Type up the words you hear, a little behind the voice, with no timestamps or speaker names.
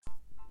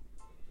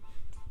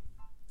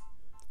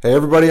Hey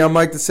everybody, I'm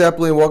Mike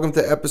DeSepoli and welcome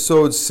to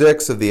episode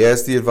 6 of the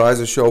Ask the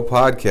Advisor Show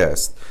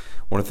podcast.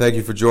 I want to thank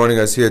you for joining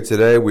us here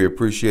today. We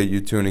appreciate you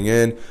tuning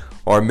in.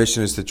 Our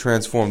mission is to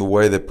transform the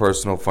way that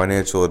personal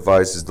financial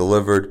advice is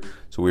delivered,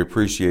 so we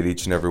appreciate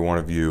each and every one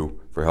of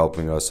you for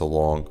helping us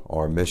along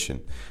our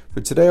mission.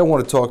 But today I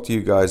want to talk to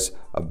you guys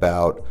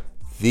about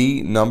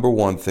the number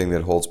one thing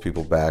that holds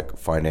people back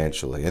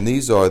financially. And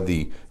these are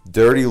the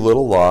dirty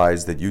little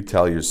lies that you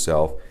tell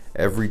yourself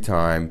every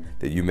time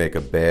that you make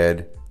a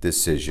bad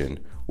decision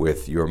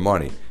with your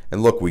money.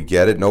 And look, we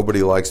get it.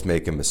 Nobody likes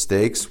making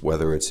mistakes,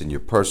 whether it's in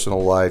your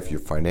personal life, your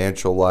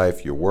financial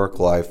life, your work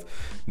life.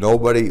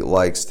 Nobody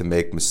likes to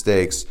make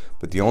mistakes,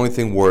 but the only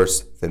thing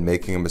worse than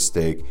making a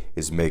mistake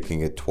is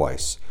making it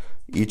twice.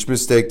 Each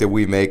mistake that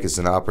we make is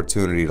an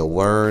opportunity to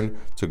learn,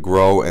 to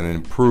grow, and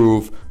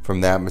improve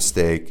from that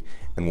mistake.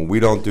 And when we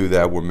don't do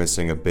that, we're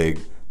missing a big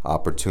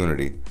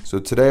opportunity. So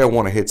today I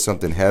want to hit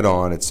something head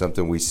on. It's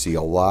something we see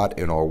a lot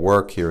in our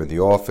work here in the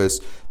office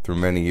through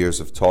many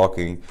years of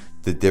talking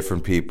to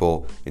different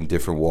people in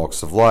different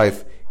walks of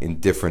life, in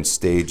different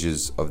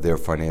stages of their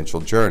financial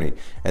journey.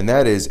 And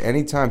that is,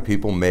 anytime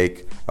people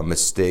make a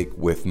mistake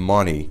with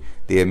money,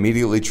 they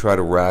immediately try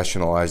to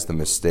rationalize the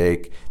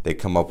mistake. They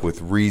come up with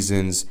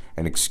reasons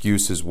and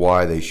excuses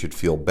why they should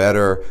feel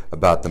better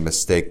about the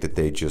mistake that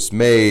they just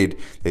made.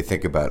 They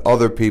think about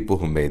other people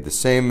who made the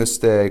same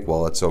mistake.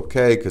 Well, it's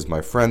okay because my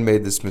friend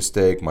made this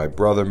mistake, my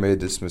brother made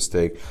this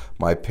mistake,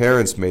 my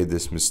parents made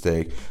this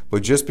mistake.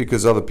 But just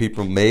because other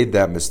people made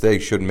that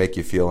mistake shouldn't make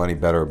you feel any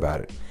better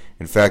about it.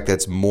 In fact,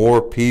 that's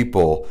more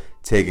people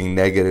taking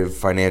negative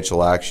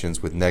financial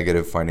actions with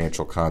negative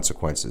financial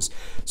consequences.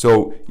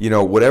 So,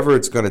 whatever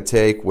it's going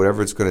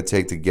to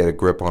take to get a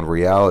grip on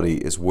reality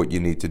is what you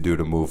need to do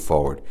to move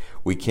forward.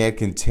 We can't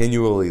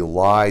continually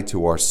lie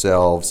to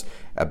ourselves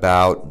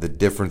about the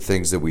different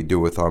things that we do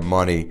with our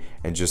money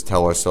and just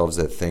tell ourselves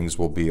that things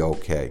will be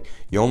okay.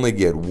 You only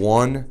get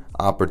one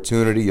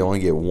opportunity, you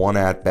only get one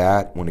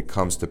at-bat when it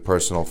comes to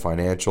personal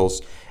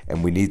financials,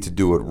 and we need to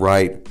do it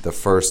right the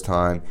first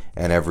time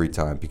and every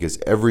time, because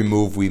every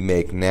move we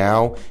make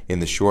now in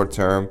the short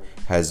term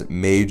has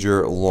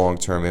major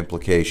long-term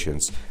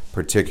implications,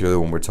 particularly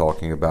when we're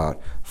talking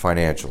about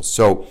financials.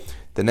 So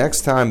the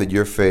next time that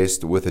you're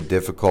faced with a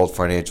difficult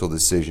financial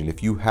decision,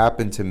 if you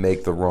happen to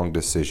make the wrong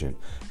decision,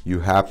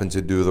 you happen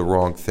to do the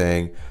wrong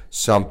thing,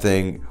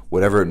 something,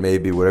 whatever it may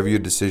be, whatever your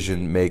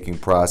decision-making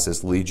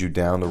process leads you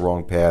down the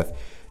wrong path,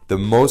 the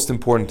most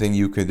important thing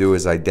you can do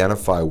is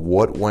identify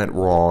what went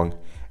wrong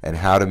and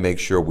how to make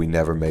sure we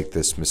never make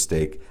this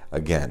mistake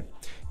again.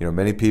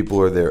 Many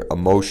people they're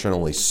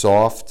emotionally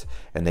soft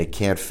and they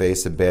can't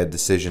face a bad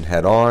decision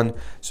head on,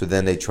 so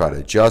then they try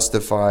to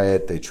justify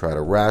it, they try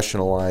to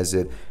rationalize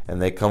it,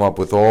 and they come up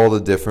with all the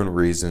different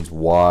reasons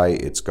why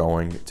it's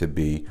going to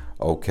be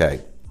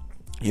okay.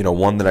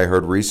 One that I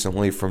heard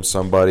recently from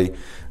somebody,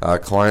 a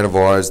client of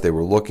ours, they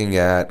were looking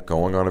at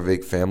going on a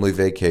family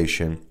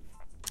vacation,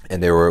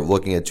 and they were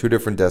looking at two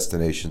different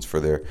destinations for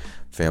their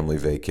family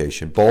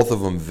vacation. Both of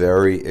them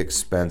very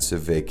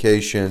expensive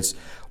vacations.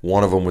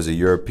 One of them was a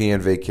European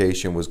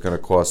vacation, was going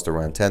to cost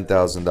around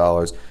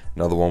 $10,000.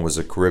 Another one was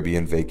a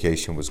Caribbean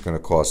vacation, was going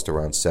to cost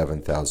around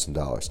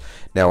 $7,000.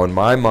 Now, in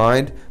my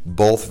mind,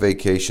 both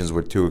vacations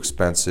were too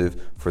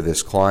expensive for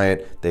this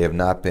client. They have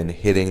not been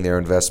hitting their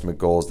investment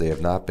goals. They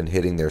have not been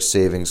hitting their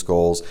savings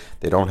goals.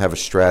 They don't have a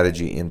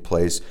strategy in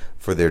place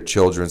for their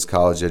children's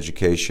college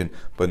education.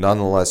 But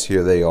nonetheless,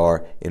 here they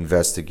are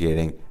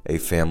investigating a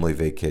family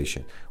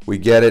vacation. We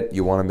get it.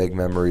 You want to make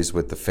memories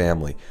with the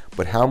family.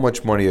 But how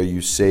much money are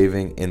you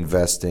saving,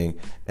 investing,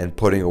 and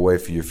putting away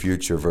for your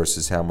future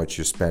versus how much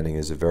you're spending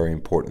is a very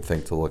important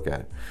thing to look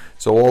at.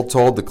 So all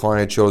told, the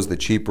client chose the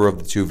cheaper of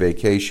the two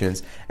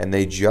vacations, and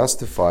they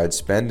justified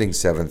spending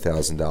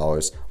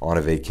 $7,000 on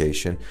a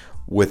vacation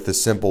with the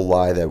simple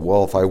lie that,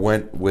 well, if I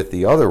went with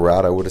the other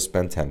route, I would have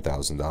spent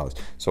 $10,000.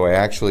 So I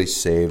actually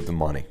saved the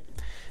money.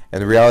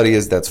 And the reality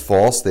is that's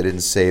false. They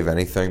didn't save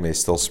anything. They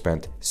still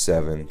spent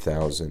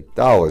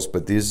 $7,000.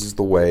 But this is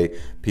the way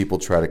people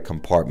try to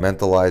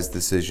compartmentalize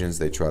decisions.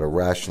 They try to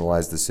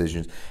rationalize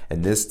decisions.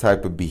 And this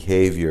type of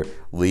behavior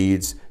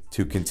leads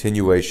to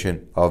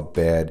continuation of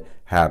bad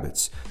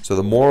habits. So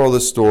the moral of the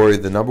story,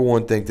 the number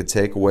one thing to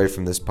take away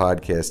from this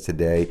podcast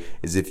today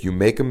is if you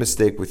make a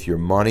mistake with your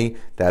money,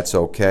 that's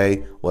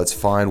okay. Let's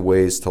find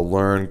ways to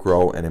learn,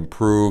 grow, and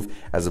improve,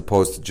 as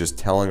opposed to just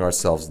telling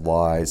ourselves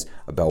lies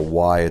about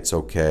why it's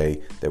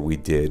okay that we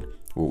did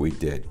what we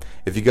did.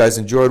 If you guys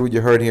enjoyed what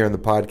you heard here in the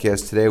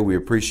podcast today, we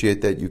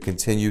appreciate that you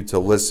continue to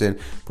listen.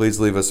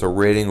 Please leave us a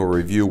rating or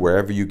review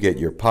wherever you get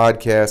your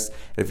podcasts.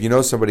 And if you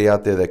know somebody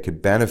out there that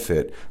could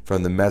benefit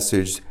from the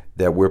message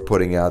that we're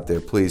putting out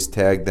there, please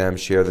tag them,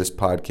 share this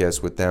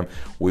podcast with them.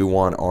 We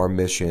want our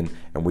mission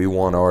and we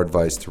want our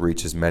advice to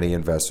reach as many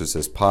investors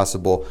as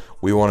possible.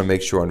 We want to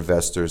make sure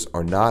investors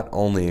are not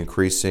only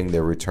increasing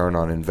their return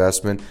on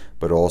investment,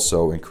 but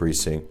also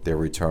increasing their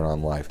return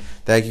on life.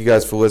 Thank you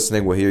guys for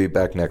listening. We'll hear you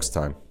back next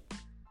time.